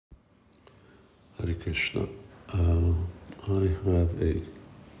Hare Krishna. I have a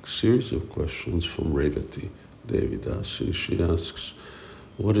series of questions from Revati Devidasi. She asks,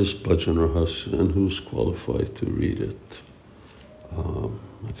 what is Bhajana-rahasya and who's qualified to read it?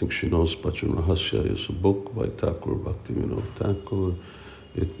 I think she knows Bhajana-rahasya is a book by Thakur Bhaktivinoda Thakur.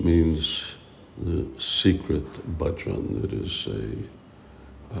 It means the secret bhajan. It is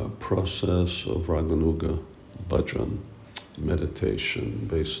a process of Raganuga bhajan, meditation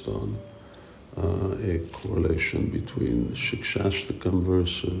based on a correlation between Shikshashtakam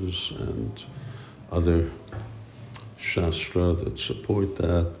verses and other shastra that support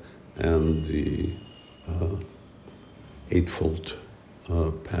that, and the eightfold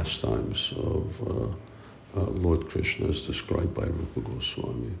pastimes of Lord Krishna as described by Rupa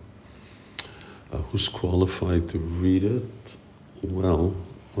Goswami. Who's qualified to read it? Well,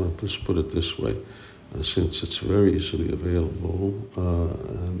 let's put it this way. Since it's very easily available,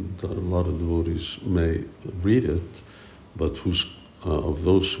 and a lot of devotees may read it, but who's of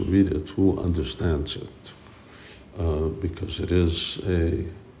those who read it, who understands it? Because it is a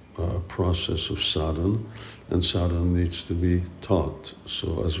process of sadhana, and sadhana needs to be taught.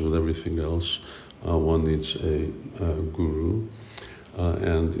 So as with everything else, one needs a guru,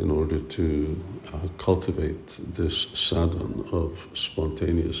 and in order to cultivate this sadhana of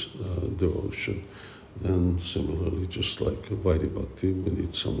spontaneous devotion, then similarly, just like Vaidhi Bhakti, we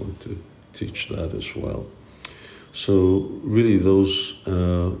need someone to teach that as well. So really those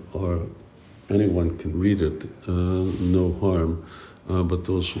are, anyone can read it, no harm, but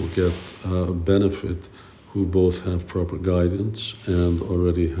those will get benefit who both have proper guidance and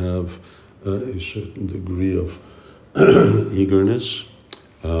already have a certain degree of eagerness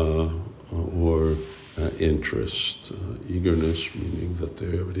or interest. Eagerness meaning that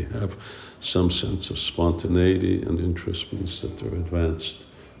they already have some sense of spontaneity, and interest means that they're advanced,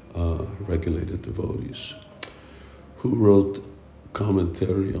 regulated devotees. Who wrote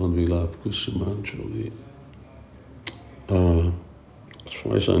commentary on Vilāpa-kusumāñjali? As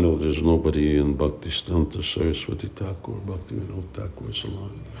far as I know, there's nobody in Bhaktisiddhanta Saraswati Thakur, Bhaktivinoda Thakur's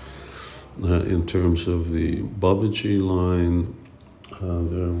line. In terms of the Babaji line,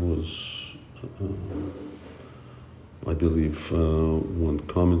 there was, I believe, one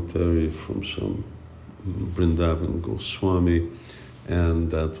commentary from some Vrindavan Goswami,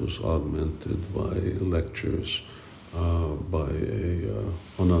 and that was augmented by lectures by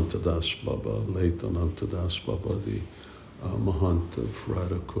Anantadas Baba, late Anantadas Baba, the Mahant of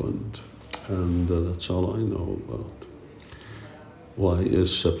Radhakund. And that's all I know about. Why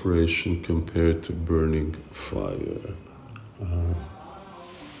is separation compared to burning fire?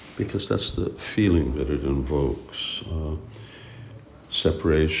 Because that's the feeling that it invokes.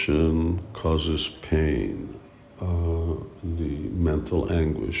 Separation causes pain. The mental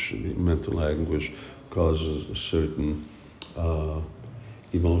anguish causes a certain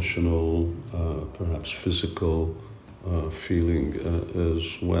emotional, perhaps physical feeling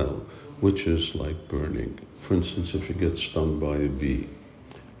as well, which is like burning. For instance, if you get stung by a bee,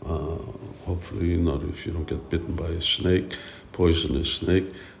 hopefully not if you don't get bitten by a snake, poisonous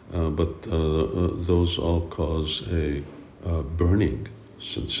snake, but those all cause a burning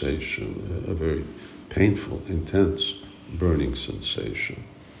sensation, a very painful, intense burning sensation.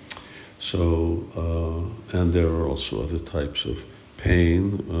 So, and there are also other types of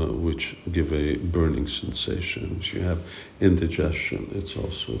pain which give a burning sensation. If you have indigestion, it's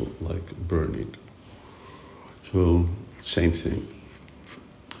also like burning. So, same thing.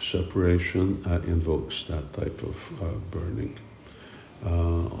 Separation invokes that type of burning.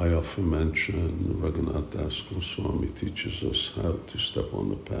 I often mention Raghunath Das Goswami teaches us how to step on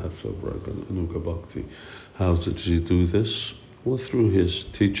the path of Raganuga Bhakti. How does he do this? Well, through his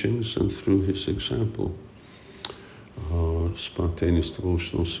teachings and through his example. Spontaneous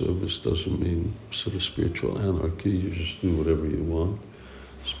devotional service doesn't mean sort of spiritual anarchy. You just do whatever you want.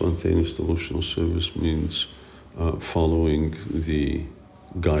 Spontaneous devotional service means following the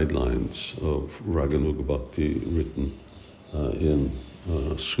guidelines of Raganuga Bhakti written in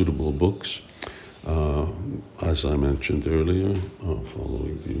suitable books. As I mentioned earlier,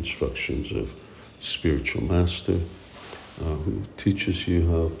 following the instructions of spiritual master who teaches you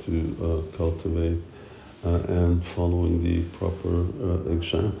how to cultivate, and following the proper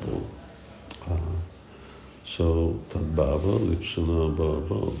example. So, Tadbhava Lipsana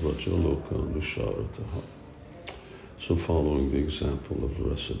Bhava Vraja Loka Nisharataha. So following the example of a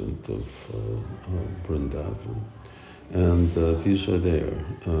resident of Vrindavan. And these are there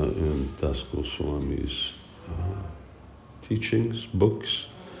in Das Goswami's teachings, books,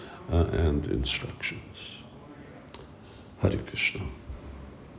 and instructions. Hare Krishna.